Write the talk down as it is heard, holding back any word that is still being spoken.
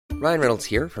Ryan Reynolds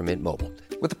here from Mint Mobile.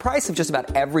 With the price of just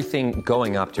about everything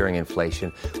going up during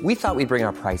inflation, we thought we'd bring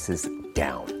our prices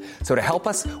down. So to help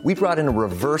us, we brought in a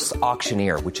reverse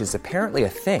auctioneer, which is apparently a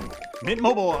thing. Mint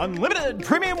Mobile Unlimited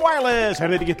Premium Wireless. How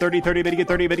to get 30, 30, bit to get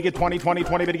 30, bit to get 20, 20,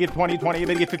 20, bit to get 20, 20,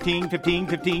 bit to get 15, 15,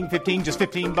 15, 15, just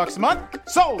 $15 a month?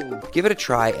 Sold! Give it a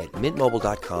try at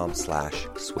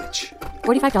mintmobile.com/switch.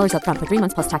 $45 up front for 3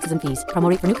 months plus taxes and fees. Promo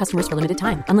rate for new customers for limited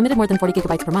time. Unlimited more than 40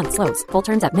 gigabytes per month. Slows full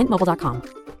terms at mintmobile.com.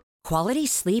 Quality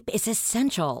sleep is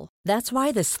essential. That's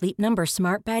why the Sleep Number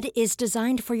Smart Bed is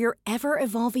designed for your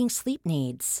ever-evolving sleep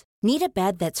needs. Need a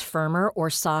bed that's firmer or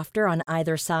softer on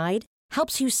either side?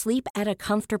 Helps you sleep at a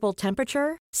comfortable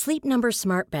temperature? Sleep Number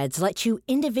Smart Beds let you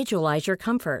individualize your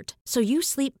comfort, so you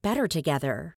sleep better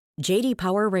together. J.D.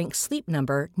 Power ranks Sleep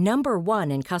Number number 1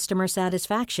 in customer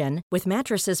satisfaction with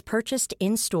mattresses purchased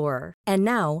in-store. And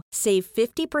now, save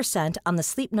 50% on the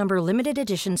Sleep Number Limited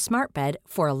Edition Smart Bed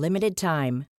for a limited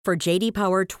time. For J.D.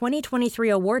 Power 2023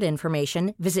 award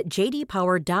information, visit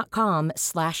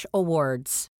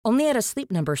jdpower.com/awards. Only at a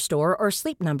Sleep Number store or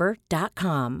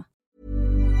sleepnumber.com.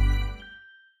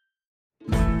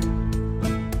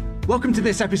 Welcome to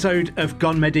this episode of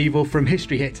Gone Medieval from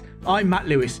History Hit. I'm Matt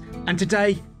Lewis, and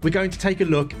today we're going to take a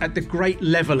look at the great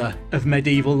leveller of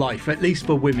medieval life, at least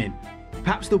for women.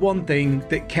 Perhaps the one thing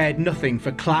that cared nothing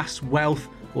for class, wealth,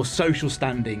 or social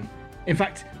standing. In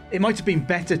fact, it might have been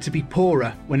better to be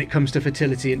poorer when it comes to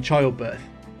fertility and childbirth.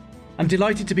 I'm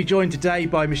delighted to be joined today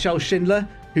by Michelle Schindler,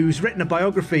 who's written a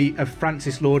biography of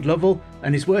Francis Lord Lovell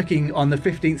and is working on the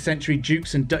 15th century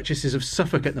Dukes and Duchesses of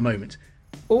Suffolk at the moment.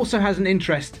 Also has an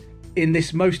interest in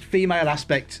this most female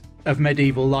aspect of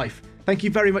medieval life. Thank you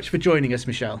very much for joining us,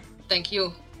 Michelle. Thank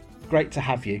you. Great to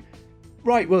have you.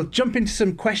 Right, we'll jump into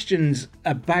some questions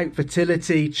about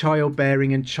fertility,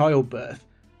 childbearing and childbirth.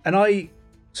 And I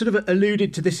sort of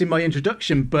alluded to this in my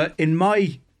introduction, but in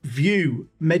my view,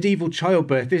 medieval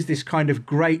childbirth is this kind of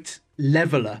great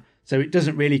leveller. So it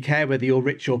doesn't really care whether you're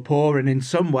rich or poor, and in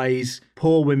some ways,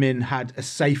 poor women had a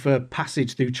safer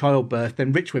passage through childbirth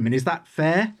than rich women. Is that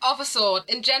fair? Of a sort.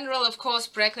 In general, of course,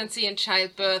 pregnancy and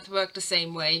childbirth work the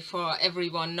same way for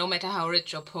everyone, no matter how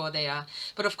rich or poor they are.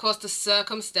 But of course, the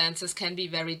circumstances can be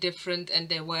very different, and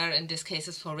they were in these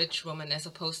cases for rich women as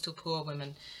opposed to poor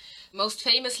women. Most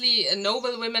famously,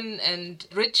 noble women and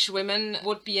rich women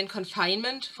would be in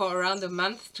confinement for around a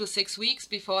month to 6 weeks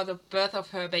before the birth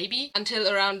of her baby, until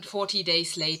around 40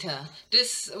 days later.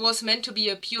 This was meant to be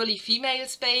a purely female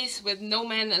space with no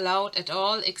men allowed at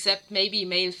all, except maybe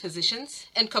male physicians,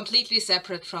 and completely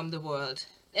separate from the world.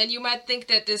 And you might think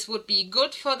that this would be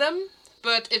good for them,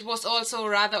 but it was also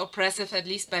rather oppressive, at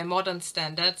least by modern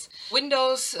standards.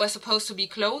 Windows were supposed to be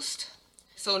closed,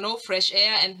 so no fresh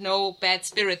air and no bad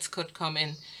spirits could come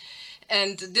in.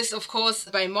 And this, of course,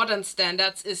 by modern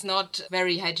standards is not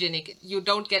very hygienic. You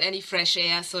don't get any fresh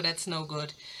air, so that's no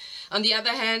good. On the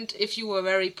other hand, if you were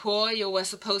very poor, you were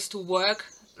supposed to work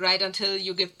right until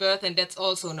you give birth, and that's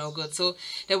also no good. So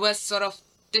there were sort of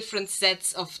different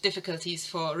sets of difficulties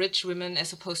for rich women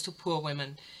as opposed to poor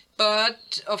women.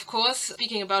 But, of course,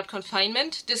 speaking about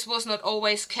confinement, this was not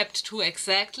always kept to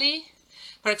exactly.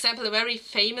 For example, very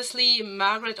famously,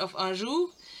 Margaret of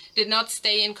Anjou did not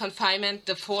stay in confinement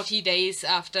the 40 days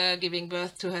after giving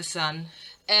birth to her son.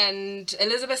 And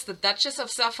Elizabeth, the Duchess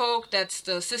of Suffolk, that's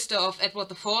the sister of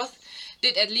Edward IV,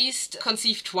 did at least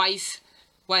conceive twice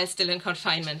while still in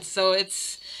confinement. So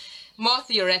it's more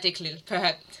theoretical,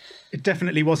 perhaps. It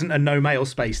definitely wasn't a no male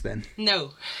space then.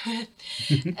 No.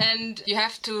 And you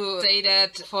have to say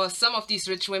that for some of these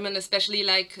rich women, especially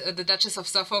like the Duchess of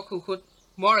Suffolk, who could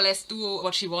more or less do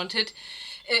what she wanted,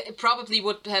 it probably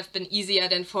would have been easier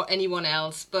than for anyone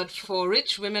else. But for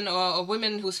rich women or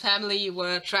women whose family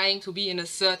were trying to be in a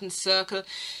certain circle,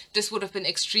 this would have been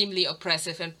extremely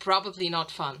oppressive and probably not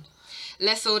fun.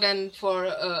 Less so than for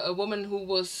a woman who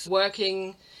was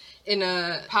working in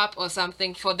a pub or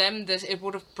something. For them, it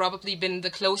would have probably been the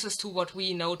closest to what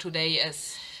we know today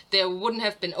as they wouldn't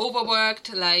have been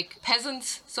overworked like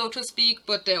peasants, so to speak,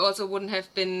 but they also wouldn't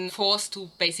have been forced to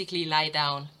basically lie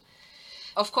down.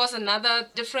 Of course, another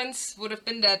difference would have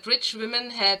been that rich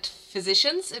women had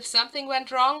physicians if something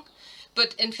went wrong,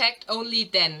 but in fact only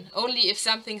then, only if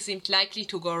something seemed likely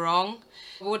to go wrong,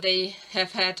 would they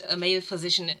have had a male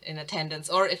physician in attendance,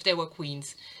 or if they were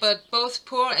queens. But both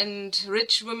poor and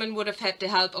rich women would have had the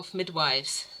help of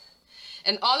midwives.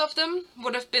 And all of them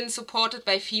would have been supported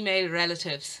by female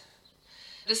relatives.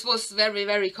 This was very,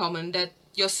 very common, that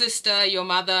your sister, your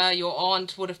mother, your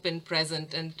aunt would have been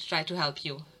present and try to help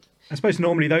you. I suppose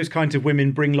normally those kinds of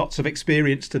women bring lots of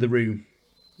experience to the room.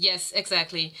 Yes,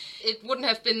 exactly. It wouldn't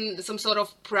have been some sort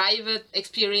of private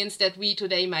experience that we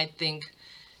today might think.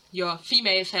 your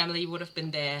female family would have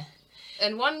been there.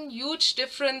 And one huge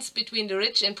difference between the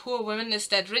rich and poor women is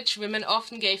that rich women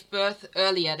often gave birth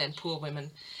earlier than poor women.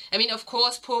 I mean, of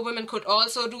course, poor women could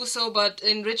also do so, but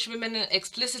in rich women,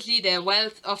 explicitly, their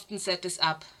wealth often set this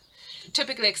up. A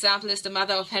typical example is the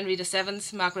mother of Henry VII,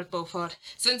 Margaret Beaufort.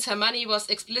 Since her money was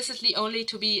explicitly only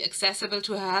to be accessible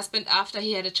to her husband after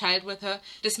he had a child with her,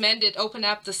 this meant it opened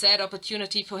up the sad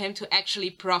opportunity for him to actually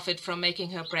profit from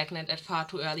making her pregnant at far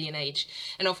too early an age.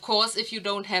 And of course, if you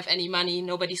don't have any money,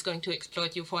 nobody's going to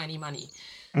exploit you for any money.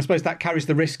 I suppose that carries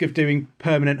the risk of doing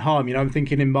permanent harm. You know, I'm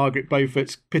thinking in Margaret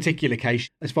Beaufort's particular case,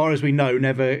 as far as we know,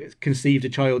 never conceived a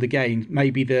child again.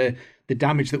 Maybe the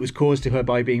damage that was caused to her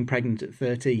by being pregnant at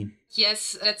 13.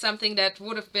 Yes, that's something that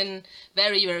would have been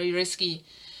very, very risky.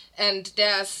 And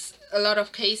there's a lot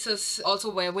of cases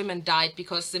also where women died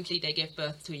because simply they gave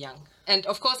birth too young. And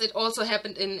of course it also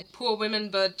happened in poor women,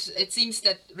 but it seems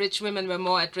that rich women were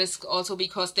more at risk also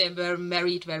because they were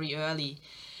married very early.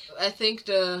 I think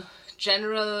the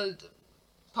general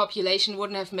population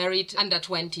wouldn't have married under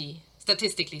 20,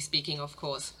 statistically speaking, of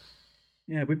course.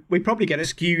 Yeah, we probably get a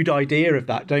skewed idea of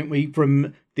that, don't we?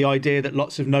 From the idea that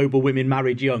lots of noble women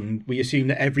married young, we assume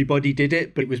that everybody did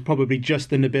it, but it was probably just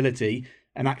the nobility.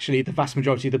 And actually, the vast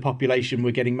majority of the population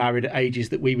were getting married at ages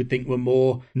that we would think were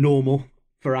more normal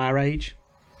for our age.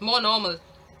 More normal.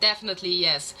 Definitely,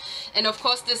 yes. And of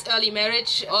course, this early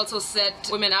marriage also set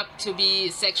women up to be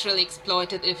sexually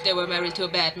exploited if they were married to a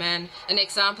bad man. An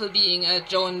example being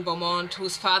Joan Beaumont,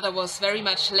 whose father was very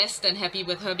much less than happy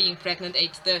with her being pregnant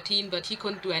age 13, but he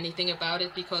couldn't do anything about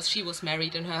it because she was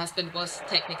married and her husband was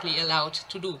technically allowed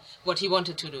to do what he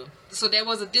wanted to do. So there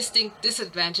was a distinct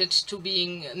disadvantage to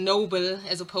being noble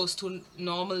as opposed to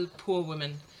normal poor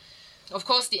women. Of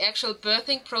course, the actual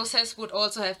birthing process would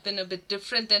also have been a bit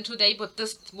different than today, but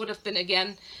this would have been,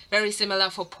 again, very similar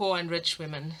for poor and rich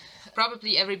women.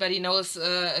 Probably everybody knows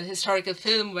a historical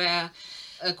film where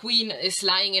a queen is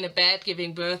lying in a bed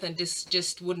giving birth, and this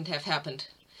just wouldn't have happened.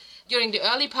 During the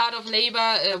early part of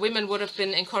labor, women would have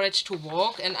been encouraged to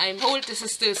walk, and I'm told this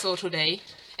is still so today.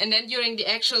 And then during the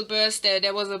actual birth,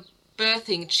 there was a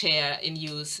birthing chair in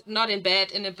use, not in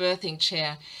bed, in a birthing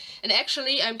chair. And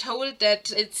actually, I'm told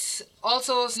that it's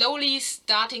also slowly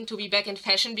starting to be back in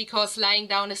fashion because lying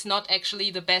down is not actually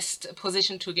the best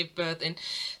position to give birth in.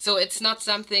 So it's not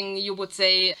something you would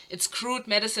say it's crude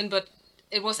medicine, but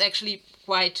it was actually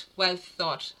quite well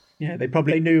thought. Yeah, they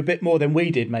probably knew a bit more than we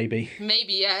did, maybe.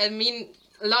 Maybe, yeah. I mean,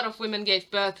 a lot of women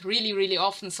gave birth really, really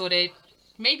often, so they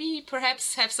maybe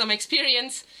perhaps have some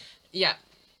experience. Yeah.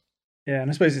 Yeah,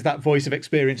 and I suppose it's that voice of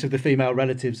experience of the female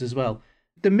relatives as well.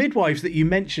 The midwives that you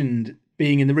mentioned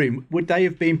being in the room, would they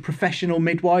have been professional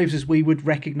midwives as we would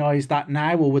recognise that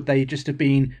now, or would they just have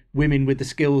been women with the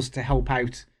skills to help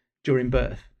out during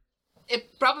birth?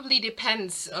 It probably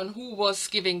depends on who was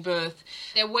giving birth.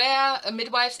 There were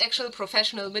midwives, actual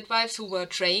professional midwives, who were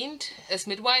trained as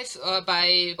midwives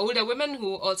by older women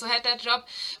who also had that job,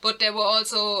 but there were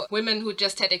also women who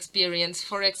just had experience.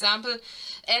 For example,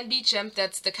 Anne Beauchamp,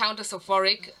 that's the Countess of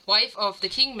Warwick, wife of the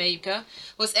Kingmaker,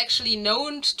 was actually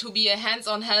known to be a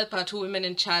hands-on helper to women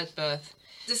in childbirth.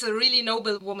 This is a really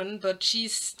noble woman, but she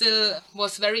still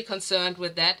was very concerned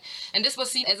with that. And this was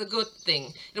seen as a good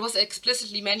thing. It was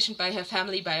explicitly mentioned by her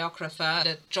family biographer,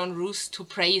 that John Roos, to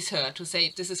praise her, to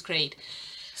say, this is great.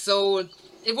 So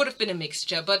it would have been a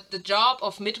mixture, but the job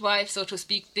of midwife, so to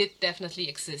speak, did definitely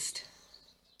exist.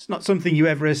 It's not something you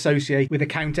ever associate with a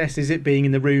countess, is it, being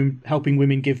in the room helping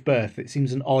women give birth? It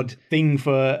seems an odd thing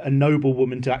for a noble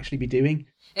woman to actually be doing.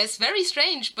 It's very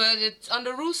strange, but it's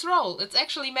under Ruth's role. It's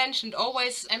actually mentioned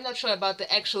always. I'm not sure about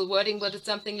the actual wording, but it's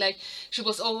something like she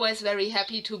was always very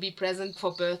happy to be present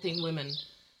for birthing women.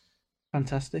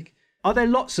 Fantastic. Are there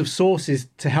lots of sources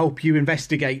to help you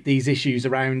investigate these issues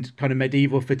around kind of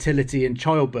medieval fertility and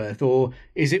childbirth, or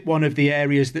is it one of the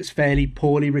areas that's fairly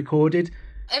poorly recorded?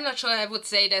 I'm not sure I would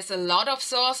say there's a lot of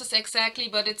sources exactly,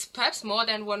 but it's perhaps more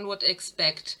than one would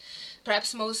expect.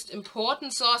 Perhaps most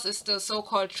important source is the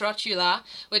so-called Trotula,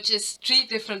 which is 3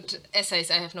 different essays.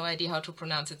 I have no idea how to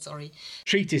pronounce it, sorry.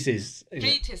 Treatises.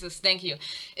 Treatises, thank you.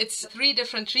 It's 3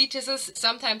 different treatises,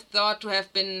 sometimes thought to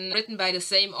have been written by the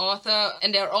same author,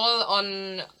 and they're all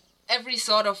on every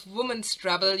sort of woman's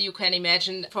trouble you can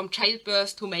imagine, from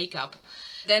childbirth to makeup.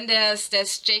 Then there's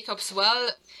Jacob's Well,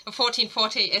 a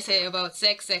 1440 essay about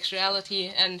sex, sexuality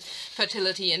and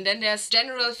fertility. And then there's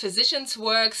general physicians'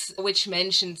 works which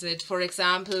mentions it. For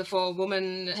example, for a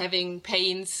woman having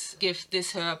pains, give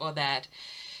this herb or that.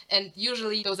 And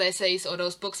usually those essays or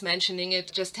those books mentioning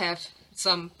it just have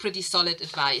some pretty solid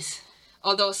advice.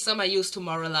 Although some are used to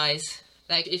moralize.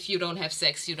 Like, if you don't have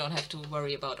sex, you don't have to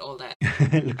worry about all that.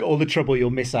 Look at all the trouble you'll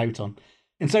miss out on.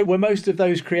 And so were most of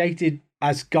those created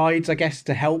as guides, I guess,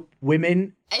 to help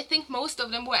women? I think most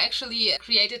of them were actually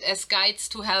created as guides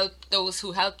to help those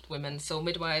who helped women, so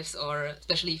midwives or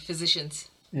especially physicians.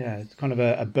 Yeah, it's kind of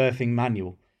a birthing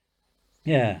manual.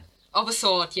 Yeah. Of a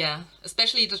sort, yeah.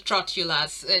 Especially the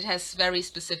Trotulas. It has very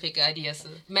specific ideas.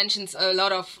 It mentions a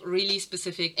lot of really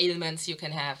specific ailments you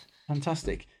can have.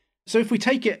 Fantastic. So if we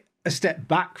take it a step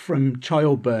back from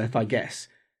childbirth, I guess,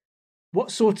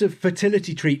 what sort of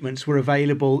fertility treatments were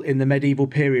available in the medieval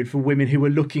period for women who were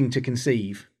looking to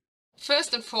conceive?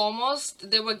 First and foremost,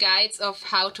 there were guides of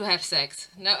how to have sex.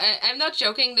 Now, I'm not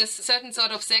joking, this certain sort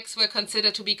of sex were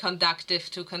considered to be conductive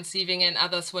to conceiving and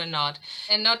others were not.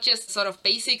 And not just sort of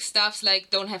basic stuffs like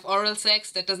don't have oral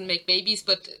sex, that doesn't make babies,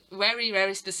 but very,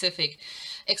 very specific.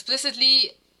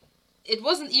 Explicitly, it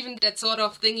wasn't even that sort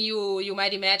of thing you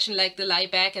might imagine, like the lie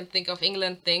back and think of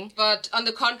England thing. But on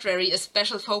the contrary, a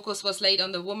special focus was laid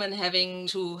on the woman having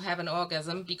to have an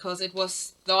orgasm because it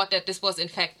was thought that this was in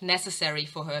fact necessary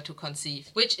for her to conceive.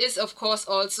 Which is, of course,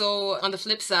 also, on the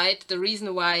flip side, the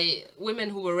reason why women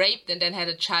who were raped and then had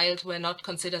a child were not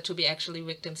considered to be actually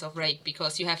victims of rape,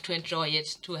 because you have to enjoy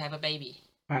it to have a baby.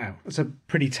 Wow, that's a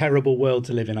pretty terrible world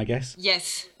to live in, I guess.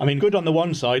 Yes. I mean, good on the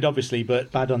one side, obviously,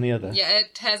 but bad on the other. Yeah,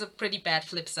 it has a pretty bad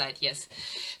flip side, yes.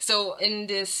 So in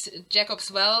this Jacob's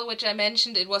Well, which I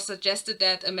mentioned, it was suggested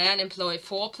that a man employ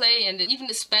foreplay, and it even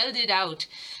spelled it out,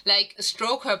 like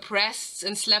stroke her breasts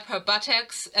and slap her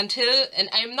buttocks until, and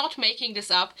I'm not making this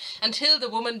up, until the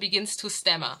woman begins to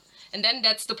stammer. And then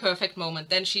that's the perfect moment,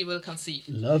 then she will conceive.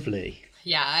 Lovely.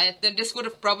 Yeah, this would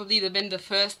have probably been the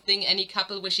first thing any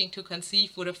couple wishing to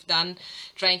conceive would have done,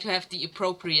 trying to have the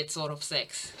appropriate sort of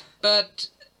sex. But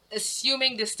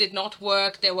assuming this did not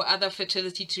work, there were other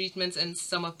fertility treatments and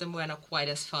some of them were not quite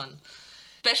as fun.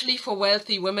 Especially for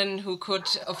wealthy women who could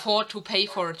afford to pay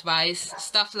for advice.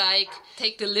 Stuff like,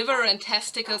 take the liver and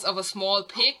testicles of a small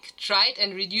pig, try it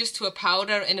and reduce to a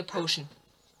powder in a potion.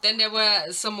 Then there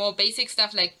were some more basic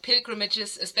stuff like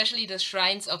pilgrimages, especially the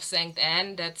shrines of St.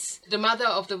 Anne, that's the mother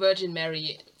of the Virgin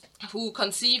Mary, who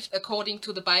conceived according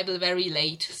to the Bible very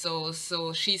late, so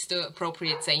she's the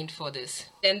appropriate saint for this.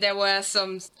 Then there were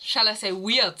some, shall I say,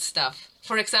 weird stuff.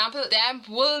 For example, damp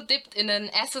wool dipped in an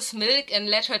ass's milk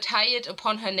and let her tie it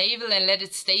upon her navel and let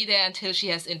it stay there until she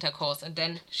has intercourse, and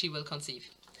then she will conceive.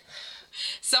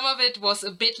 Some of it was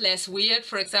a bit less weird.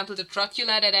 For example, the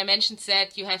Trotula that I mentioned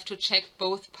said you have to check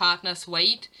both partners'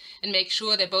 weight and make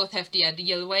sure they both have the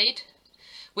ideal weight,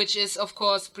 which is, of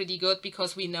course, pretty good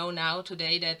because we know now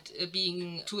today that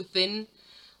being too thin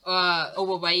or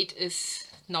overweight is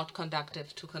not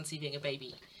conducive to conceiving a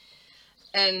baby.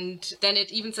 And then it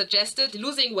even suggested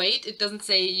losing weight. It doesn't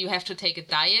say you have to take a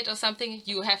diet or something.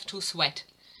 You have to sweat.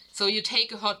 So you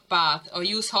take a hot bath or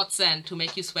use hot sand to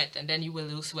make you sweat and then you will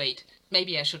lose weight.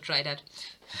 Maybe I should try that.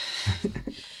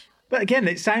 But again,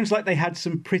 it sounds like they had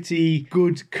some pretty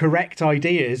good, correct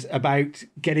ideas about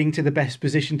getting to the best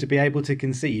position to be able to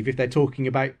conceive if they're talking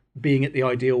about being at the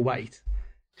ideal weight.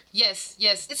 Yes.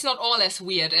 It's not all as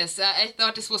weird as I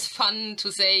thought. This was fun to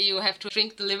say you have to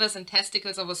drink the livers and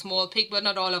testicles of a small pig, but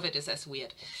not all of it is as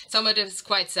weird. Some of it is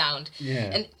quite sound.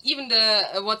 Yeah. And even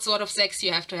the what sort of sex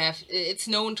you have to have, it's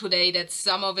known today that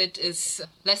some of it is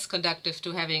less conducive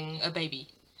to having a baby.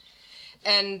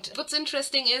 And what's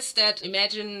interesting is that,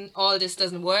 imagine all this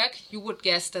doesn't work, you would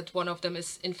guess that one of them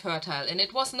is infertile. And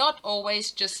it was not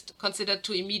always just considered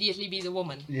to immediately be the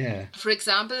woman. Yeah. For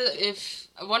example, if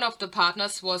one of the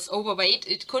partners was overweight,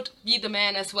 it could be the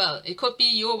man as well. It could be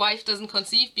your wife doesn't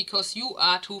conceive because you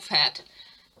are too fat.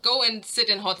 Go and sit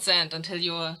in hot sand until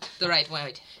you're the right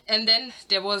weight. And then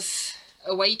there was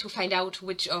a way to find out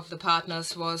which of the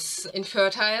partners was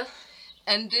infertile.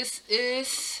 And this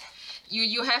is...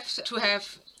 You have to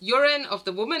have urine of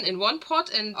the woman in one pot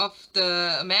and of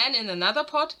the man in another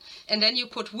pot, and then you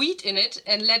put wheat in it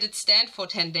and let it stand for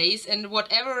 10 days, and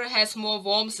whatever has more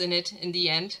worms in it in the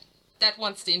end, that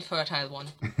one's the infertile one.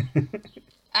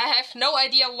 I have no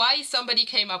idea why somebody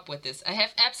came up with this. I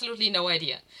have absolutely no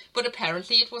idea. But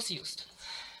apparently it was used.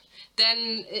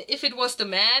 Then, if it was the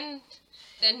man...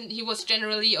 then he was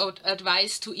generally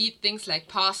advised to eat things like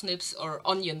parsnips or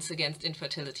onions against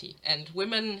infertility, and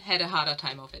women had a harder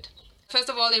time of it. First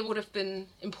of all, it would have been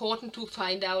important to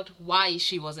find out why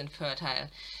she was infertile.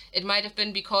 It might have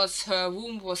been because her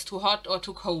womb was too hot or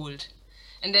too cold.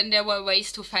 And then there were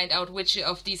ways to find out which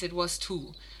of these it was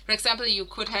too. For example, you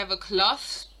could have a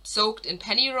cloth soaked in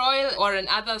pennyroyal or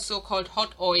another so-called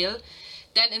hot oil,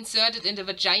 then inserted in the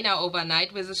vagina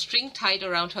overnight with a string tied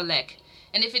around her leg.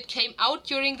 And if it came out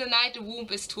during the night, the womb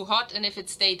is too hot, and if it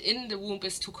stayed in, the womb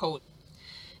is too cold.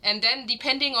 And then,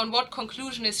 depending on what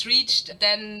conclusion is reached,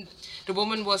 then the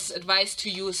woman was advised to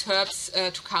use herbs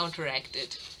to counteract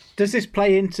it. Does this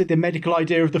play into the medical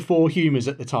idea of the four humours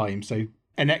at the time? So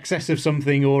an excess of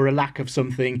something or a lack of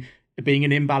something being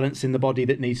an imbalance in the body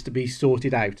that needs to be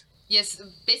sorted out? Yes,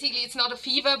 basically it's not a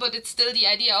fever, but it's still the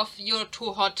idea of you're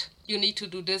too hot, you need to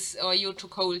do this, or you're too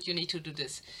cold, you need to do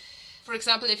this. For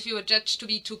example, if you were judged to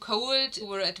be too cold, you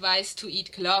were advised to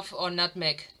eat clove or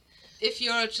nutmeg. If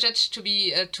you're judged to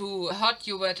be too hot,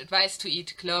 you were advised to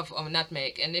eat clove or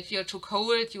nutmeg. And if you're too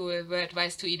cold, you were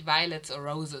advised to eat violets or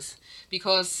roses,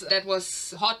 because that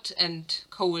was hot and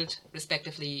cold,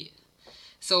 respectively.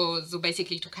 So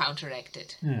basically to counteract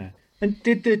it. Yeah. And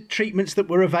did the treatments that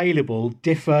were available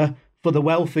differ for the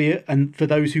wealthy and for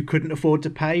those who couldn't afford to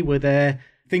pay? Were there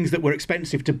things that were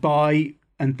expensive to buy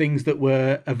and things that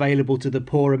were available to the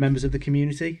poorer members of the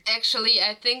community? Actually,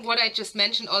 I think what I just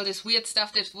mentioned, all this weird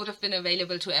stuff that would have been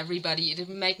available to everybody, it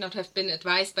might not have been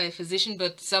advised by a physician,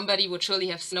 but somebody would surely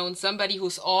have known somebody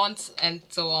whose aunt and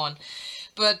so on.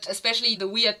 But especially the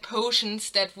weird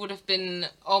potions that would have been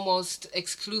almost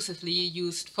exclusively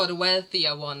used for the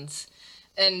wealthier ones.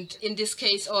 And in this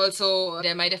case also,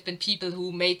 there might have been people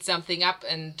who made something up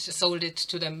and sold it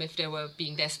to them if they were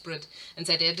being desperate and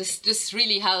said, yeah, this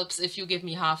really helps if you give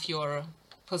me half your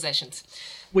possessions.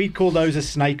 We'd call those a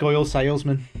snake oil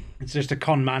salesman. It's just a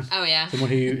con man. Oh, yeah. Someone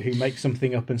who makes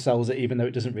something up and sells it even though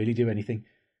it doesn't really do anything.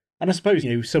 And I suppose,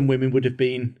 some women would have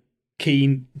been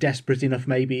keen, desperate enough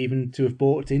maybe even to have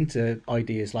bought into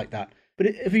ideas like that.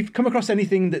 But have you come across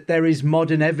anything that there is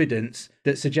modern evidence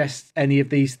that suggests any of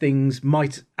these things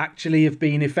might actually have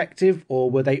been effective,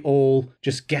 or were they all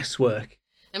just guesswork?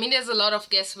 I mean, there's a lot of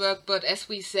guesswork, but as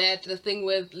we said, the thing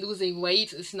with losing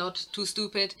weight is not too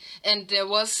stupid. And there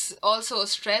was also a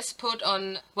stress put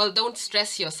on, well, don't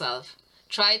stress yourself.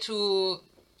 Try to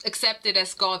accept it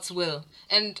as God's will.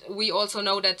 And we also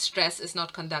know that stress is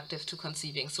not conducive to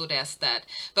conceiving, so there's that.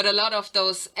 But a lot of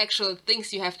those actual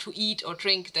things you have to eat or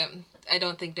drink, them, I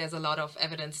don't think there's a lot of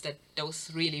evidence that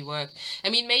those really work. I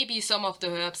mean, maybe some of the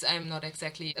herbs, I'm not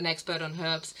exactly an expert on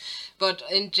herbs, but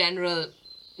in general,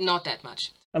 not that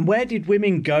much. And where did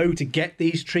women go to get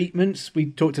these treatments?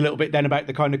 We talked a little bit then about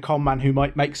the kind of con man who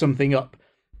might make something up.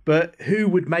 But who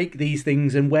would make these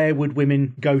things and where would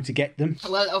women go to get them?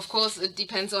 Well, of course, it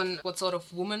depends on what sort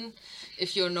of woman,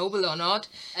 if you're noble or not.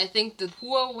 I think the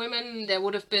poor women, there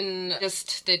would have been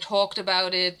just, they talked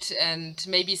about it and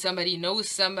maybe somebody knows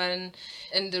someone.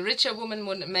 And the richer woman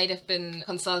might have been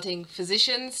consulting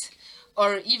physicians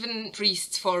or even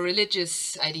priests for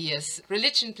religious ideas.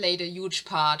 Religion played a huge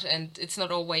part, and it's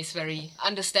not always very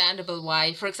understandable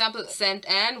why. For example, St.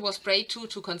 Anne was prayed to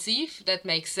conceive. That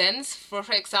makes sense. For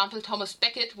example, Thomas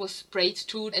Becket was prayed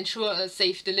to ensure a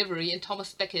safe delivery, and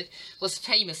Thomas Becket was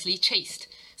famously chaste.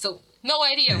 So, no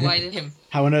idea why him.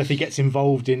 How on earth he gets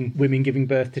involved in women giving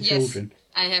birth to children.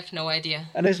 I have no idea.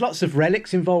 And there's lots of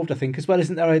relics involved, I think, as well,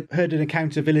 isn't there? I heard an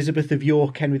account of Elizabeth of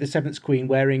York, Henry VII's Queen,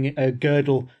 wearing a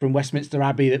girdle from Westminster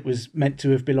Abbey that was meant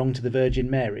to have belonged to the Virgin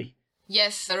Mary.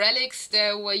 Yes, the relics,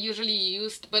 they were usually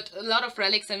used, but a lot of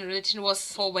relics in religion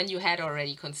was for when you had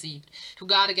already conceived, to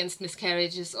guard against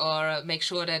miscarriages or make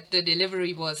sure that the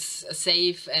delivery was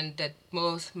safe and that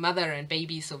both mother and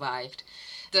baby survived.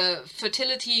 The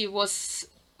fertility was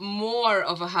more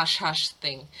of a hush-hush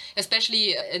thing.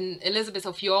 Especially in Elizabeth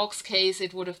of York's case,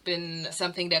 it would have been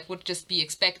something that would just be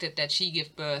expected that she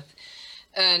give birth.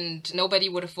 And nobody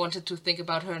would have wanted to think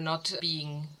about her not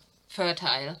being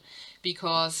fertile,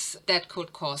 because that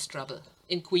could cause trouble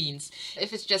in Queens.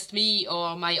 If it's just me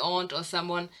or my aunt or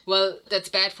someone, well, that's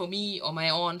bad for me or my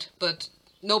aunt, but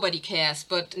nobody cares.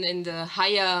 But in the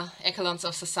higher echelons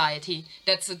of society,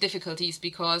 that's the difficulties,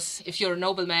 because if you're a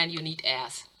nobleman, you need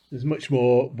heirs. There's much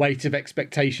more weight of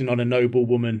expectation on a noble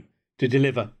woman to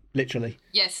deliver, literally.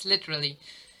 Yes, literally.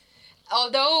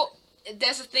 Although,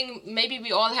 there's a thing, maybe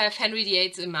we all have Henry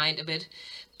VIII in mind a bit,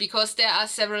 because there are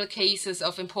several cases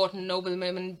of important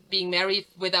noblewomen being married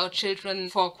without children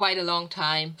for quite a long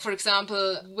time. For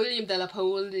example, William de la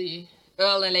Pole, the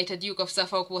Earl and later Duke of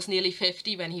Suffolk, was nearly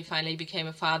 50 when he finally became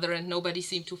a father, and nobody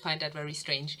seemed to find that very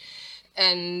strange.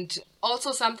 And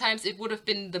also sometimes it would have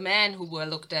been the men who were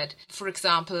looked at. For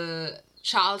example,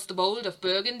 Charles the Bold of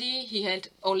Burgundy, he had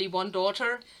only one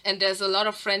daughter, and there's a lot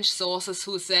of French sources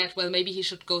who said, well, maybe he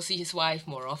should go see his wife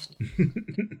more often.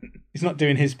 He's not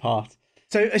doing his part.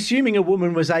 So assuming a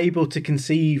woman was able to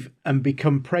conceive and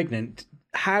become pregnant,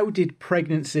 how did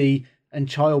pregnancy and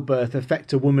childbirth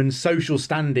affect a woman's social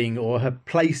standing or her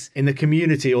place in the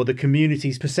community or the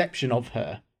community's perception of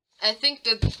her? I think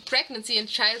that pregnancy and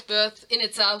childbirth in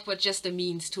itself were just a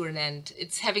means to an end.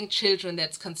 It's having children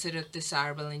that's considered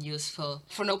desirable and useful.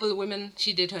 For noble women,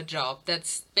 she did her job.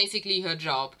 That's basically her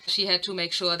job. She had to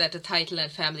make sure that the title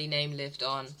and family name lived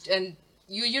on. And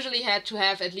you usually had to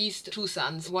have at least 2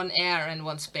 sons, 1 heir and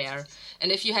 1 spare.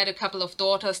 And if you had a couple of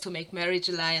daughters to make marriage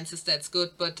alliances, that's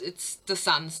good, but it's the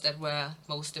sons that were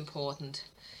most important.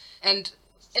 And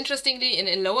interestingly,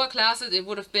 in lower classes, it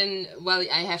would have been, well,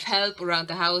 I have help around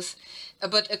the house.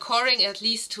 But according at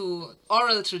least to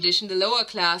oral tradition, the lower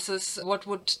classes, what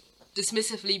would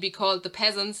dismissively be called the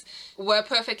peasants, were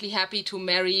perfectly happy to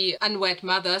marry unwed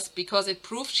mothers because it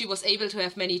proved she was able to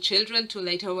have many children to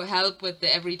later help with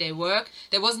the everyday work.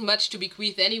 There wasn't much to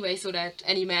bequeath anyway, so that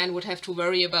any man would have to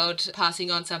worry about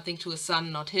passing on something to a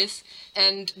son, not his.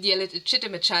 And the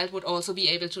illegitimate child would also be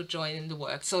able to join in the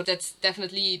work. So that's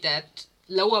definitely that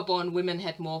lower-born women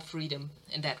had more freedom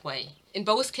in that way. In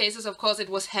both cases, of course, it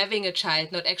was having a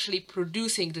child, not actually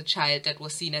producing the child, that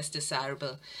was seen as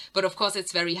desirable. But of course,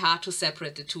 it's very hard to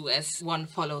separate the two as one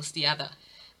follows the other.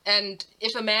 And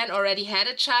if a man already had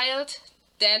a child,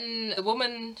 then the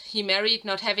woman he married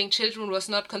not having children was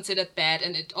not considered bad,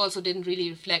 and it also didn't really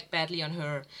reflect badly on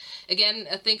her. Again,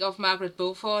 think of Margaret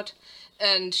Beaufort.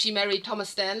 And she married Thomas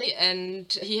Stanley,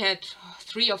 and he had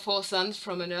 3 or 4 sons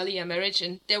from an earlier marriage,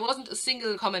 and there wasn't a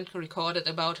single comment recorded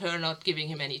about her not giving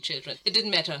him any children. It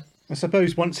didn't matter. I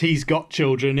suppose once he's got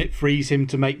children, it frees him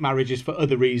to make marriages for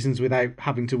other reasons without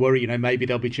having to worry, maybe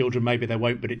there'll be children, maybe there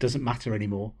won't, but it doesn't matter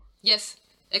anymore. Yes,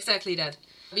 exactly that.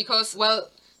 Because, well,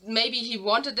 maybe he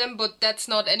wanted them, but that's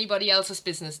not anybody else's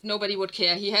business. Nobody would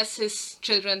care. He has his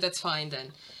children, that's fine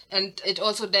then. And it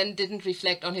also then didn't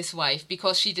reflect on his wife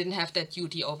because she didn't have that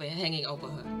duty hanging over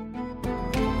her.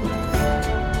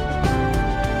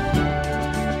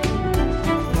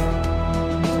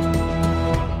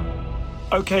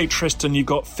 Okay, Tristan, you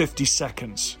got 50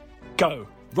 seconds. Go.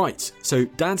 Right, so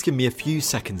Dan's given me a few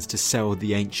seconds to sell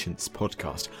the Ancients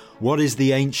podcast. What is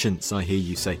the Ancients, I hear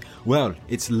you say? Well,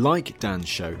 it's like Dan's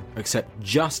show, except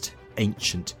just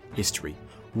ancient history.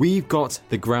 We've got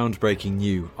the groundbreaking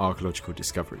new archaeological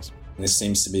discoveries. This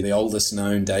seems to be the oldest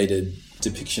known dated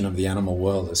depiction of the animal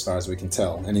world, as far as we can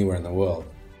tell, anywhere in the world.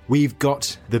 We've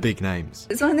got the big names.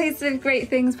 It's one of those sort of great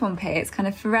things, Pompeii. It's kind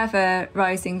of forever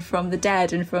rising from the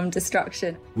dead and from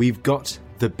destruction. We've got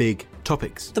the big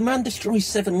topics. The man destroys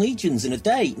 7 legions in a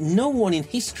day. No one in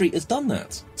history has done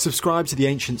that. Subscribe to the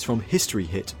Ancients from History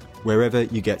Hit, wherever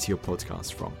you get your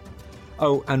podcasts from.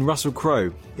 Oh, and Russell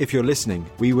Crowe, if you're listening,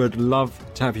 we would love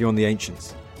to have you on the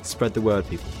Ancients. Spread the word,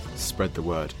 people. Spread the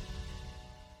word.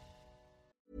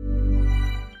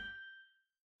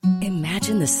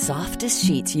 Imagine the softest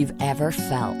sheets you've ever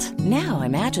felt. Now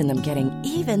imagine them getting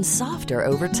even softer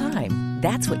over time.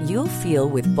 That's what you'll feel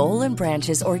with Boll &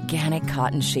 Branch's organic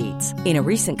cotton sheets. In a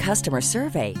recent customer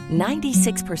survey,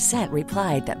 96%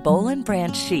 replied that Boll &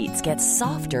 Branch sheets get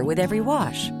softer with every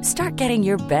wash. Start getting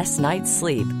your best night's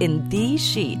sleep in these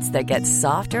sheets that get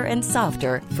softer and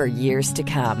softer for years to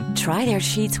come. Try their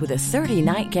sheets with a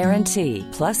 30-night guarantee.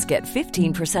 Plus, get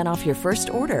 15% off your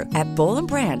first order at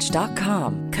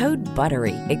bollandbranch.com. Code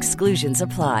BUTTERY. Exclusions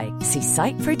apply. See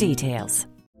site for details.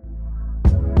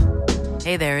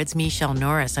 Hey there, it's Michelle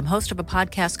Norris. I'm host of a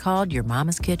podcast called Your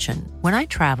Mama's Kitchen. When I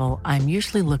travel, I'm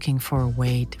usually looking for a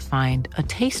way to find a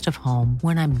taste of home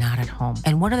when I'm not at home.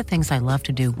 And one of the things I love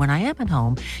to do when I am at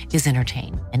home is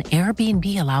entertain. And Airbnb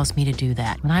allows me to do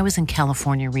that. When I was in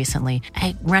California recently,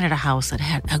 I rented a house that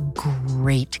had a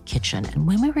great kitchen. And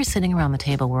when we were sitting around the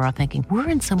table, we were all thinking, we're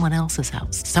in someone else's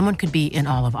house. Someone could be in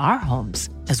all of our homes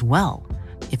as well.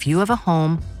 If you have a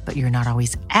home, but you're not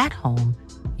always at home,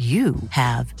 you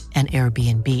have an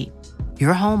Airbnb.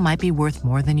 Your home might be worth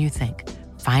more than you think.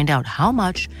 Find out how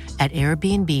much at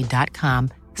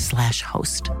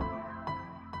airbnb.com/host.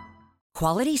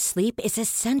 Quality sleep is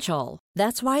essential.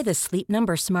 That's why the Sleep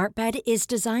Number Smart Bed is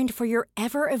designed for your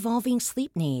ever-evolving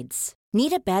sleep needs.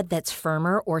 Need a bed that's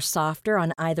firmer or softer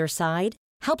on either side?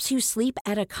 Helps you sleep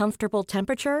at a comfortable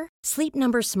temperature? Sleep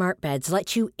Number Smart Beds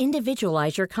let you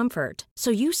individualize your comfort,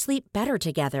 so you sleep better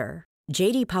together.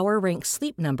 J.D. Power ranks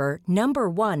Sleep Number number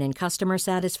 1 in customer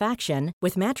satisfaction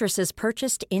with mattresses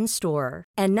purchased in-store.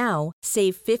 And now,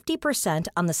 save 50%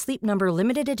 on the Sleep Number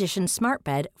Limited Edition Smart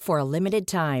Bed for a limited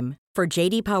time. For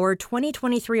J.D. Power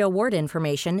 2023 award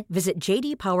information, visit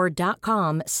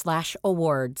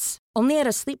jdpower.com/awards. Only at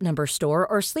a Sleep Number store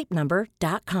or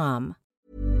sleepnumber.com.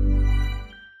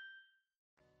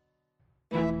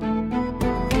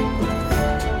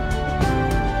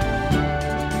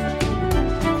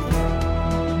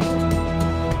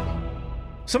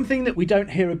 Something that we don't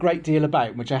hear a great deal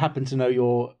about, which I happen to know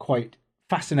you're quite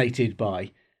fascinated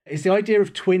by, It's the idea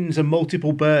of twins and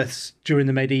multiple births during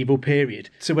the medieval period.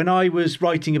 So when I was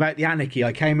writing about the anarchy,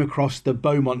 I came across the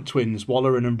Beaumont twins,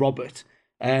 Walleran and Robert.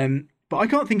 But I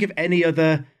can't think of any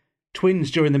other twins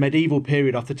during the medieval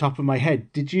period off the top of my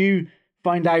head. Did you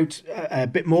find out a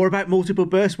bit more about multiple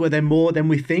births? Were there more than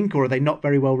we think, or are they not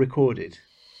very well recorded?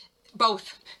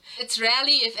 Both. It's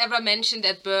rarely, if ever, mentioned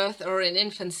at birth or in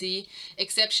infancy,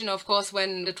 exception, of course,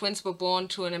 when the twins were born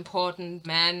to an important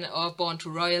man or born to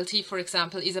royalty. For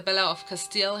example, Isabella of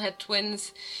Castile had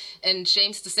twins, and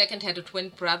James II had a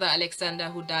twin brother, Alexander,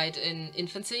 who died in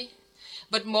infancy.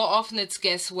 But more often it's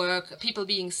guesswork, people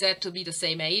being said to be the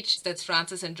same age. That's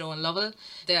Francis and Joan Lovell.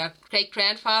 Their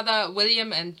great-grandfather,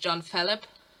 William and John Philip,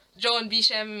 Joan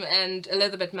Beecham and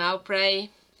Elizabeth Mowbray,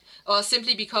 or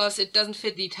simply because it doesn't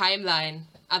fit the timeline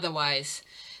otherwise.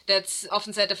 That's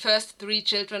often said the first 3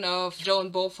 children of Joan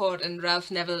Beaufort and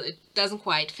Ralph Neville, it doesn't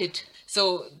quite fit.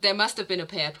 So there must have been a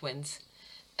pair of twins.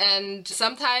 And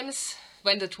sometimes,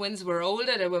 when the twins were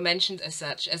older, they were mentioned as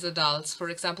such, as adults. For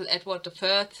example, Edward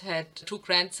I had 2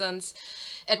 grandsons,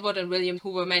 Edward and William,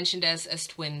 who were mentioned as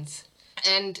twins.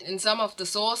 And in some of the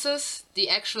sources, the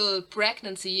actual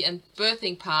pregnancy and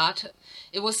birthing part,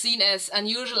 it was seen as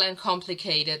unusual and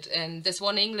complicated. And there's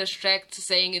one English tract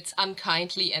saying it's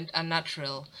unkindly and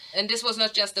unnatural. And this was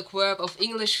not just a quirk of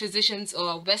English physicians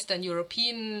or Western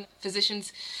European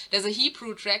physicians. There's a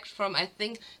Hebrew tract from, I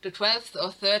think, the 12th or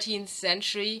 13th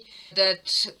century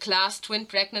that classed twin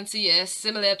pregnancy as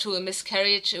similar to a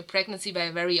miscarriage, a pregnancy by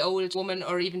a very old woman,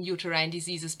 or even uterine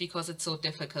diseases, because it's so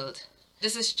difficult.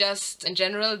 This is just in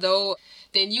general, though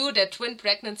they knew that twin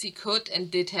pregnancy could and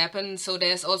did happen, so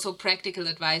there's also practical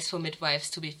advice for midwives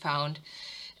to be found.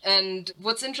 And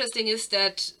what's interesting is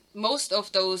that most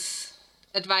of those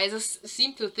advisors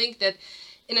seem to think that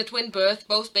in a twin birth,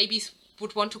 both babies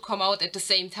would want to come out at the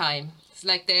same time. It's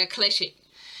like they're clashing.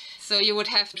 So you would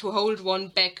have to hold one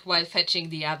back while fetching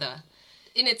the other.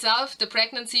 In itself, the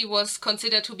pregnancy was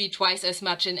considered to be twice as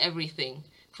much in everything,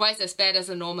 twice as bad as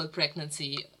a normal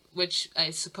pregnancy, which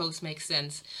I suppose makes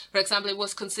sense. For example, it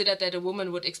was considered that a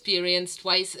woman would experience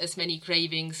twice as many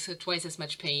cravings, twice as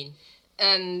much pain.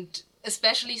 And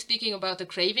especially speaking about the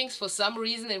cravings, for some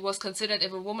reason it was considered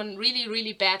if a woman really,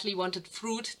 really badly wanted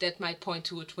fruit, that might point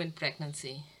to a twin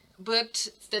pregnancy. But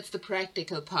that's the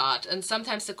practical part, and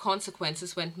sometimes the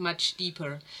consequences went much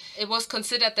deeper. It was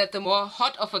considered that the more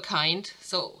hot of a kind,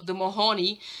 so the more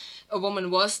horny a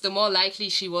woman was, the more likely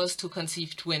she was to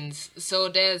conceive twins. So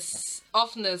there's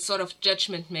often a sort of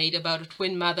judgment made about a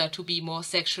twin mother to be more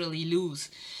sexually loose.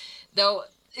 Though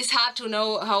it's hard to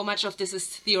know how much of this is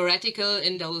theoretical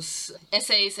in those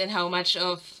essays and how much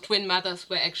of twin mothers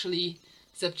were actually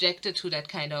subjected to that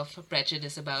kind of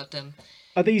prejudice about them.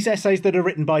 Are these essays that are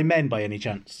written by men by any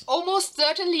chance? Almost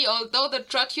certainly, although the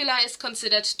Trotula is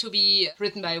considered to be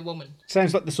written by a woman.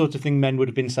 Sounds like the sort of thing men would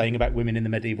have been saying about women in the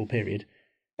medieval period.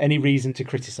 Any reason to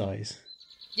criticise?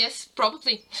 Yes,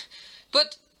 probably.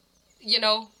 But, you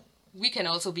know, we can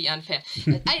also be unfair.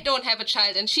 I don't have a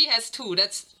child and she has 2.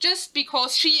 That's just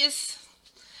because she is...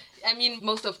 I mean,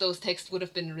 most of those texts would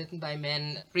have been written by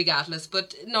men regardless,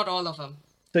 but not all of them.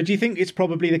 So do you think it's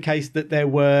probably the case that there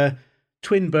were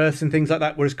twin births and things like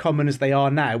that were as common as they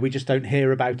are now? We just don't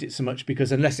hear about it so much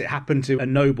because unless it happened to a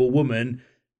noble woman,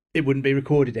 it wouldn't be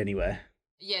recorded anywhere.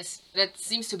 Yes, that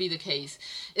seems to be the case.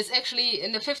 It's actually,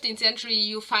 in the 15th century,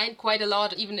 you find quite a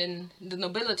lot, even in the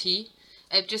nobility.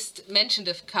 I've just mentioned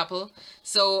a couple,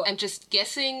 so I'm just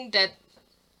guessing that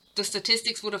the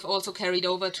statistics would have also carried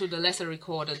over to the lesser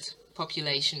recorded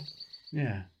population.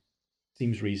 Yeah,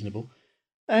 seems reasonable.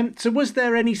 So was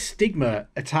there any stigma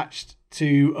attached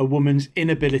to a woman's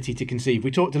inability to conceive? We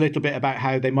talked a little bit about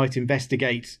how they might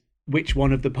investigate which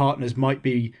one of the partners might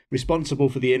be responsible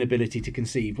for the inability to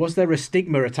conceive. Was there a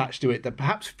stigma attached to it that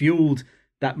perhaps fueled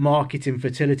that market in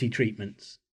fertility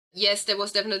treatments? Yes, there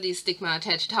was definitely a stigma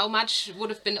attached. How much would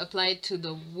have been applied to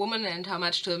the woman and how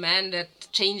much to a man, that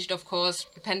changed, of course,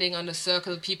 depending on the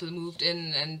circle people moved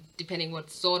in and depending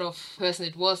what sort of person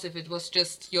it was, if it was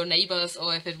just your neighbors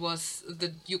or if it was the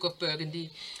Duke of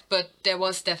Burgundy. But there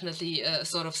was definitely a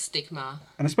sort of stigma.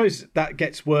 And I suppose that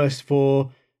gets worse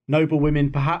for noble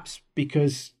women, perhaps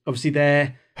because obviously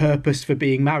their purpose for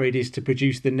being married is to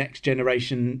produce the next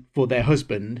generation for their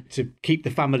husband, to keep the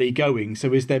family going.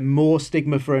 So is there more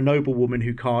stigma for a noble woman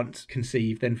who can't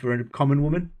conceive than for a common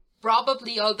woman?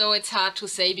 Probably, although it's hard to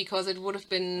say because it would have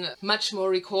been much more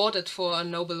recorded for a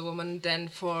noble woman than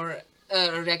for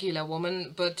a regular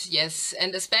woman. But yes,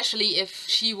 and especially if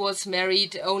she was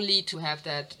married only to have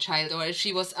that child or if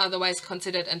she was otherwise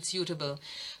considered unsuitable.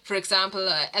 For example,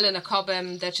 Eleanor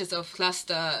Cobham, Duchess of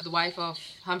Gloucester, the wife of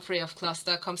Humphrey of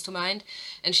Gloucester, comes to mind.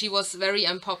 And she was very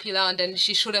unpopular, and then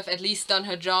she should have at least done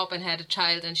her job and had a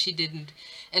child, and she didn't.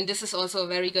 And this is also a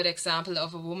very good example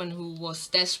of a woman who was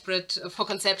desperate for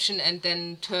conception and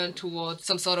then turned towards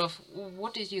some sort of,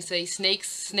 what did you say, snake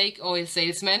oil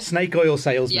salesman? Snake oil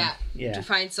salesman. Yeah, to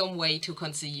find some way to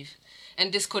conceive.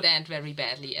 And this could end very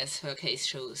badly, as her case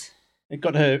shows. It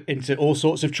got her into all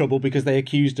sorts of trouble because they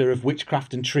accused her of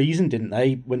witchcraft and treason, didn't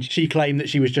they? When she claimed that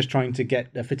she was just trying to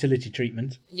get a fertility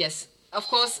treatment. Yes. Of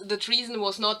course, the treason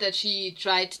was not that she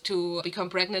tried to become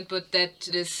pregnant, but that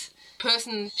this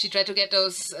person she tried to get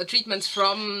those treatments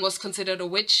from was considered a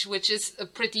witch, which is a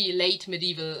pretty late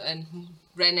medieval and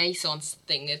Renaissance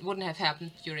thing. It wouldn't have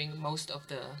happened during most of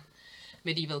the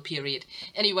medieval period.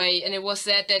 Anyway, and it was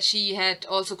said that she had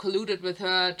also colluded with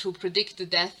her to predict the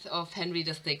death of Henry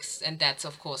VI, and that's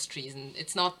of course treason.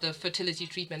 It's not the fertility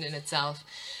treatment in itself,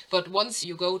 but once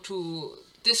you go to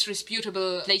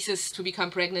disreputable places to become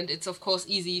pregnant, it's of course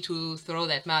easy to throw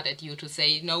that mud at you, to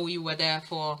say, no, you were there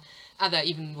for other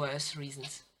even worse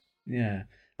reasons. Yeah.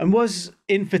 And was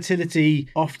infertility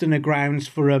often a grounds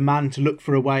for a man to look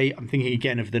for a way, I'm thinking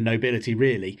again of the nobility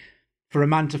really, for a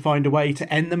man to find a way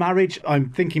to end the marriage?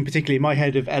 I'm thinking particularly in my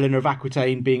head of Eleanor of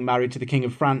Aquitaine being married to the King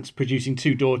of France, producing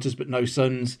 2 daughters but no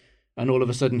sons, and all of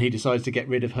a sudden he decides to get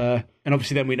rid of her. And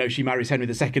obviously then we know she marries Henry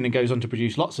II and goes on to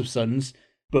produce lots of sons.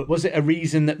 But was it a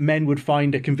reason that men would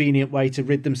find a convenient way to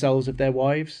rid themselves of their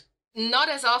wives? Not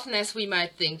as often as we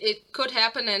might think. It could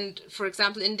happen, and for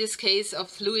example, in this case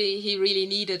of Louis, he really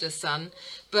needed a son,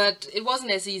 but it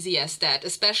wasn't as easy as that,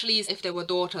 especially if there were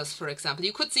daughters, for example.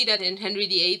 You could see that in Henry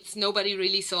VIII, nobody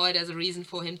really saw it as a reason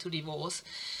for him to divorce,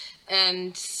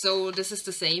 and so this is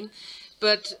the same.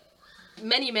 But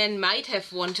many men might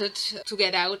have wanted to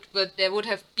get out, but there would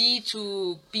have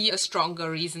to be a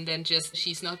stronger reason than just,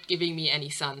 she's not giving me any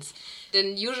sons.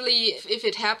 Then usually, if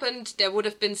it happened, there would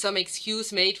have been some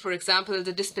excuse made. For example,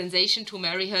 the dispensation to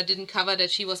marry her didn't cover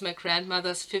that she was my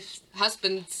grandmother's 5th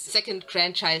husband's 2nd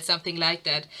grandchild, something like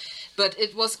that. But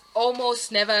it was almost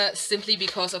never simply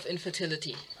because of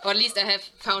infertility. Or at least I have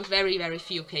found very, very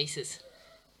few cases.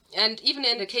 And even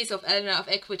in the case of Eleanor of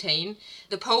Aquitaine,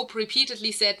 the Pope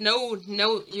repeatedly said, no,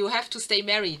 you have to stay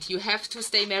married. You have to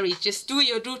stay married. Just do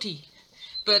your duty.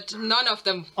 But none of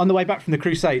them. On the way back from the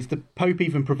Crusades, the Pope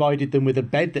even provided them with a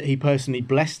bed that he personally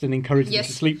blessed and encouraged them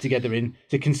to sleep together in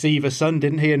to conceive a son,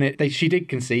 didn't he? And she did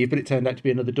conceive, but it turned out to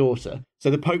be another daughter. So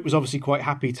the Pope was obviously quite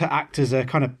happy to act as a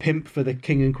kind of pimp for the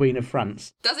King and Queen of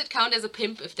France. Does it count as a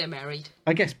pimp if they're married?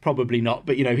 I guess probably not,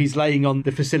 but he's laying on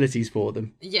the facilities for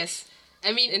them. Yes.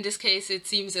 I mean, in this case, it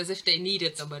seems as if they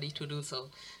needed somebody to do so.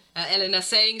 Eleanor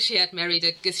saying she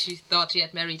thought she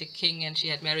had married a king and she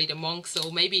had married a monk, so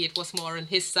maybe it was more on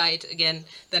his side again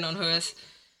than on hers.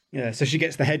 Yeah, so she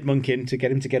gets the head monk in to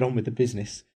get him to get on with the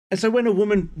business. And so when a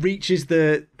woman reaches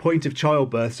the point of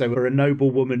childbirth, so for a noble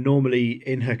woman normally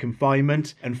in her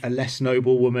confinement, and a less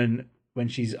noble woman when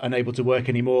she's unable to work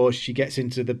anymore, she gets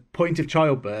into the point of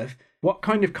childbirth, what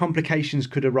kind of complications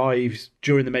could arise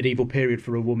during the medieval period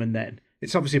for a woman then?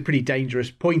 It's obviously a pretty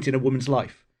dangerous point in a woman's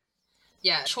life.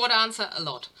 Yeah, short answer, a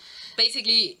lot.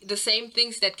 Basically, the same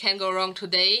things that can go wrong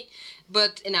today,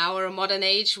 but in our modern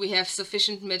age, we have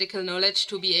sufficient medical knowledge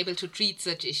to be able to treat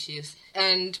such issues.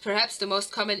 And perhaps the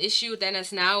most common issue then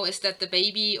as now is that the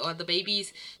baby or the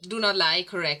babies do not lie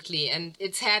correctly and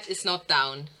its head is not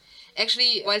down.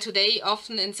 Actually, while today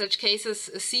often in such cases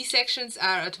C-sections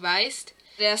are advised,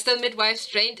 there are still midwives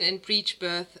trained in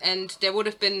pre-birth, and there would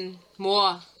have been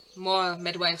more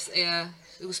midwives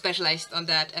who specialized on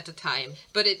that at the time.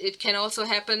 But it can also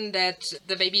happen that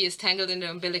the baby is tangled in the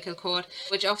umbilical cord,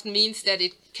 which often means that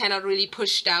it cannot really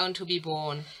push down to be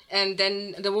born. And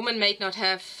then the woman may not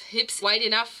have hips wide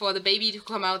enough for the baby to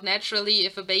come out naturally.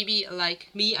 If a baby, like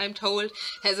me, I'm told,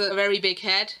 has a very big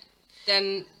head,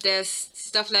 then there's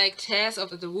stuff like tears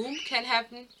of the womb can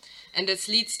happen, and this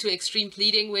leads to extreme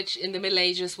bleeding, which in the Middle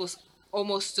Ages was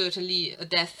almost certainly a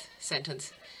death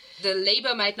sentence. The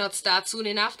labor might not start soon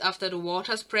enough after the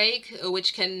waters break,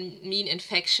 which can mean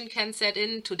infection can set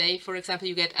in. Today, for example,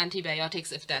 you get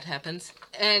antibiotics if that happens.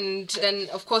 And then,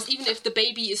 of course, even if the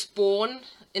baby is born,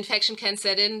 infection can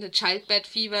set in. The childbed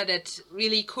fever that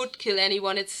really could kill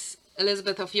anyone. It's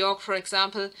Elizabeth of York, for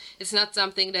example. It's not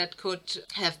something that could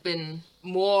have been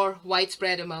more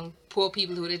widespread among poor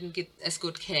people who didn't get as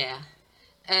good care.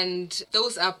 And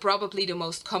those are probably the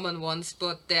most common ones,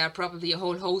 but there are probably a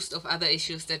whole host of other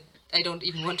issues that I don't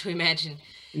even want to imagine.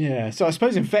 Yeah, so I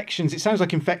suppose infections, it sounds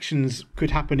like infections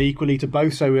could happen equally to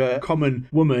both. So a common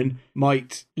woman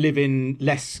might live in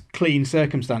less clean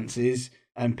circumstances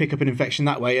and pick up an infection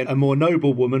that way. And a more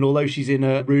noble woman, although she's in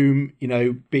a room,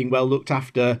 being well looked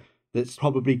after, that's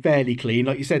probably fairly clean.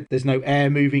 Like you said, there's no air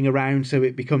moving around, so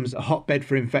it becomes a hotbed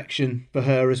for infection for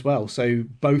her as well. So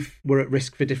both were at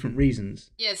risk for different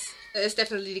reasons. Yes, that's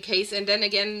definitely the case. And then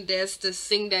again, there's this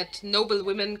thing that noble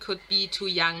women could be too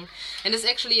young. And it's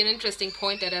actually an interesting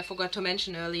point that I forgot to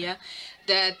mention earlier,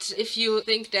 that if you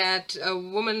think that a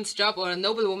woman's job or a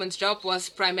noble woman's job was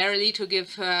primarily to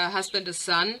give her husband a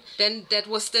son, then that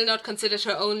was still not considered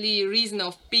her only reason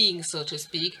of being, so to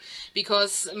speak.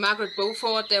 Because Margaret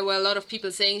Beaufort, there were a lot of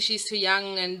people saying she's too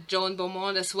young, and Joan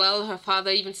Beaumont as well, her father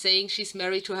even saying she's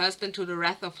married to her husband to the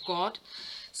wrath of God.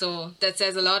 So that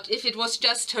says a lot. If it was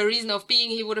just her reason of being,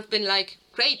 he would have been like,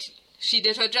 great, she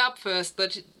did her job first,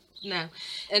 but no.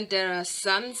 And their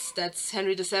sons, that's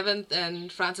Henry VII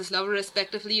and Francis Lovell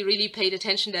respectively, really paid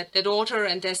attention that their daughter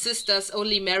and their sisters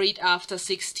only married after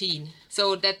 16.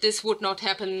 So that this would not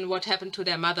happen, what happened to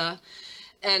their mother.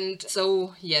 And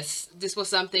so, yes, this was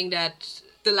something that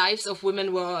the lives of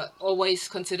women were always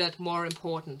considered more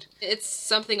important. It's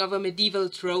something of a medieval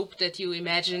trope that you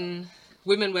imagine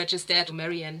women were just there to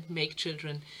marry and make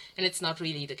children, and it's not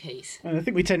really the case. And I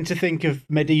think we tend to think of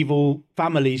medieval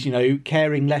families,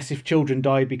 caring less if children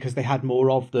died because they had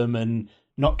more of them, and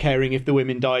not caring if the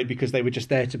women died because they were just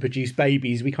there to produce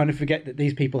babies. We kind of forget that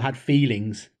these people had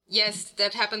feelings. Yes,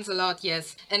 that happens a lot,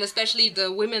 yes. And especially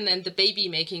the women and the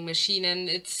baby-making machine, and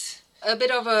it's a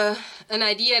bit of an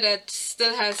idea that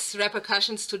still has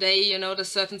repercussions today. There's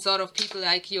certain sort of people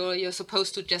like you're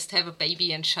supposed to just have a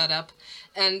baby and shut up.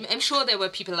 And I'm sure there were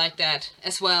people like that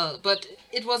as well, but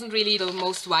it wasn't really the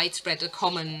most widespread, a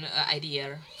common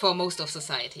idea for most of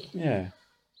society. Yeah.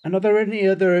 And are there any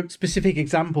other specific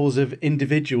examples of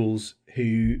individuals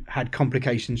who had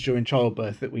complications during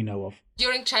childbirth that we know of?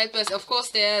 During childbirth, of course,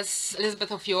 there's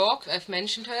Elizabeth of York, I've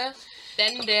mentioned her.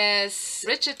 Then there's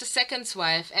Richard II's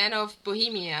wife, Anne of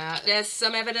Bohemia. There's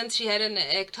some evidence she had an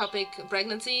ectopic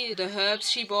pregnancy. The herbs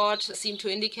she bought seem to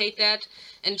indicate that,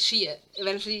 and she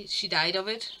eventually died of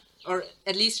it, or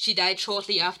at least she died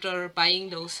shortly after buying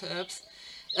those herbs.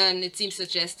 And it seems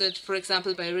suggested, for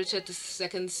example, by Richard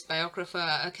II's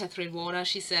biographer, Catherine Warner,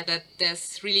 she said that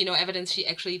there's really no evidence she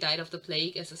actually died of the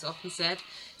plague, as is often said.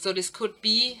 So this could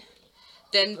be.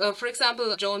 Then, for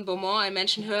example, Joan Beaumont, I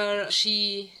mentioned her,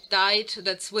 she died,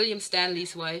 that's William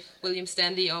Stanley's wife, William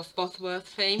Stanley of Bosworth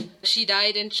fame. She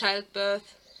died in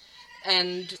childbirth.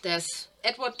 And there's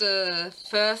Edward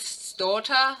I's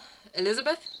daughter,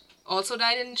 Elizabeth, also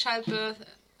died in childbirth.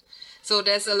 So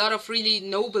there's a lot of really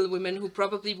noble women who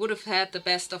probably would have had the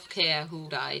best of care who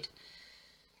died.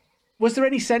 Was there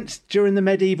any sense during the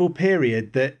medieval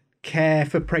period that care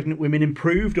for pregnant women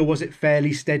improved, or was it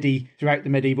fairly steady throughout the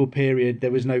medieval period? There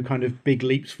was no kind of big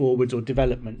leaps forwards or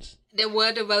developments? There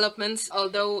were developments,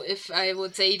 although if I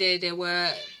would say they were,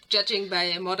 judging by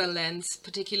a modern lens,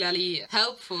 particularly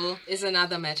helpful is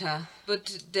another matter.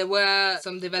 But there were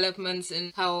some developments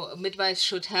in how midwives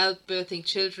should help birthing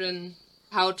children,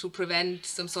 how to prevent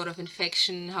some sort of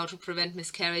infection, how to prevent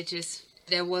miscarriages.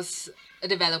 There was a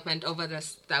development over the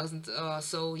thousands or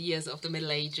so years of the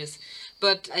Middle Ages.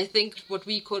 But I think what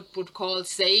we would call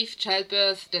safe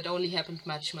childbirth, that only happened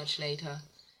much, much later.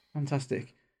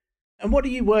 Fantastic. And what are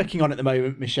you working on at the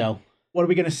moment, Michelle? What are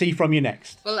we going to see from you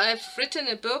next? Well, I've written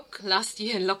a book last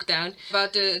year in lockdown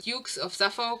about the Dukes of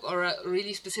Suffolk, or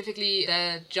really specifically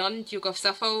John, Duke of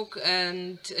Suffolk,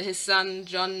 and his son,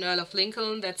 John, Earl of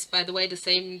Lincoln. That's, by the way, the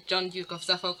same John, Duke of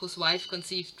Suffolk, whose wife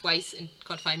conceived twice in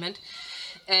confinement.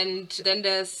 And then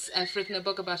I've written a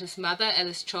book about his mother,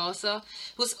 Alice Chaucer,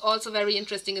 who's also very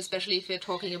interesting, especially if we're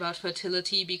talking about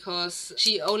fertility, because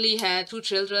she only had 2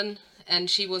 children, and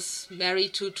she was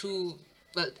married to 2,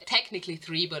 well, technically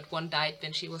 3, but one died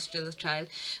when she was still a child.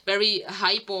 Very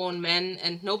high-born men,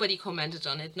 and nobody commented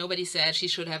on it. Nobody said she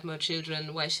should have more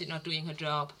children, why is she not doing her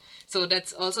job? So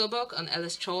that's also a book on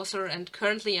Alice Chaucer, and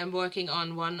currently I'm working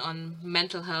on one on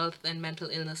mental health and mental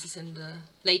illnesses in the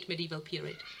late medieval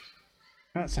period.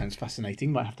 That sounds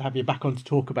fascinating. Might have to have you back on to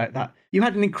talk about that. You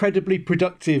had an incredibly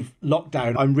productive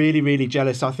lockdown. I'm really, really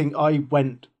jealous. I think I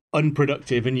went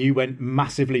unproductive and you went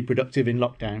massively productive in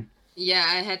lockdown. Yeah,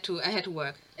 I had to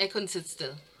work. I couldn't sit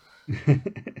still.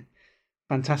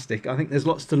 Fantastic. I think there's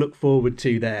lots to look forward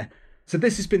to there. So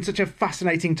this has been such a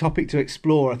fascinating topic to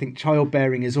explore. I think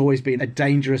childbearing has always been a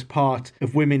dangerous part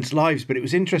of women's lives, but it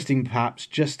was interesting perhaps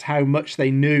just how much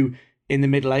they knew in the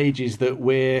Middle Ages that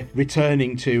we're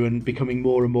returning to and becoming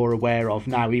more and more aware of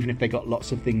now, even if they got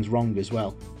lots of things wrong as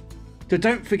well. So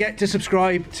don't forget to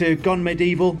subscribe to Gone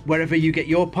Medieval wherever you get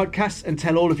your podcasts, and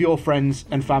tell all of your friends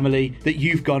and family that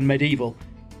you've gone medieval.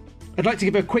 I'd like to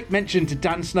give a quick mention to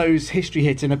Dan Snow's History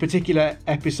Hit and a particular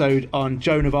episode on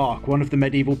Joan of Arc, one of the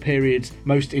medieval period's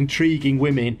most intriguing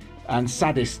women and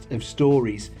saddest of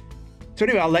stories. So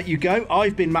anyway, I'll let you go.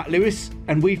 I've been Matt Lewis,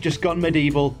 and we've just gone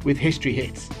medieval with History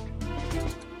Hits.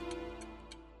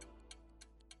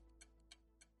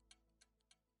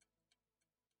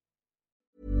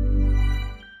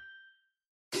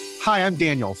 Hi, I'm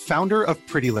Daniel, founder of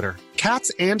Pretty Litter.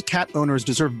 Cats and cat owners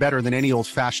deserve better than any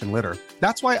old-fashioned litter.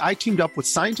 That's why I teamed up with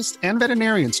scientists and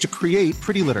veterinarians to create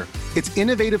Pretty Litter. Its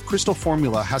innovative crystal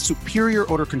formula has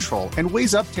superior odor control and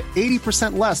weighs up to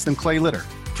 80% less than clay litter.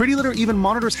 Pretty Litter even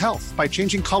monitors health by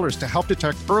changing colors to help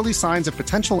detect early signs of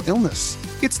potential illness.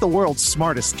 It's the world's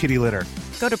smartest kitty litter.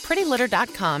 Go to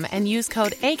prettylitter.com and use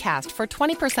code ACAST for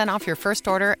 20% off your first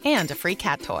order and a free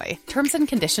cat toy. Terms and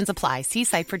conditions apply. See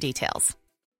site for details.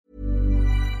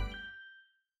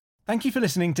 Thank you for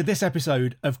listening to this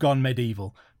episode of Gone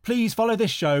Medieval. Please follow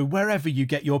this show wherever you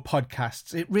get your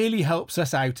podcasts. It really helps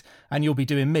us out and you'll be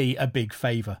doing me a big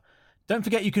favour. Don't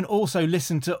forget you can also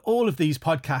listen to all of these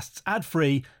podcasts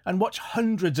ad-free and watch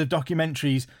hundreds of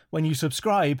documentaries when you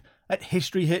subscribe at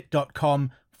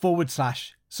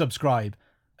historyhit.com/subscribe.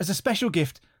 As a special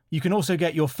gift, you can also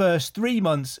get your first 3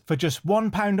 months for just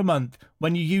 £1 a month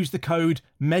when you use the code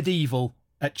MEDIEVAL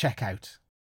at checkout.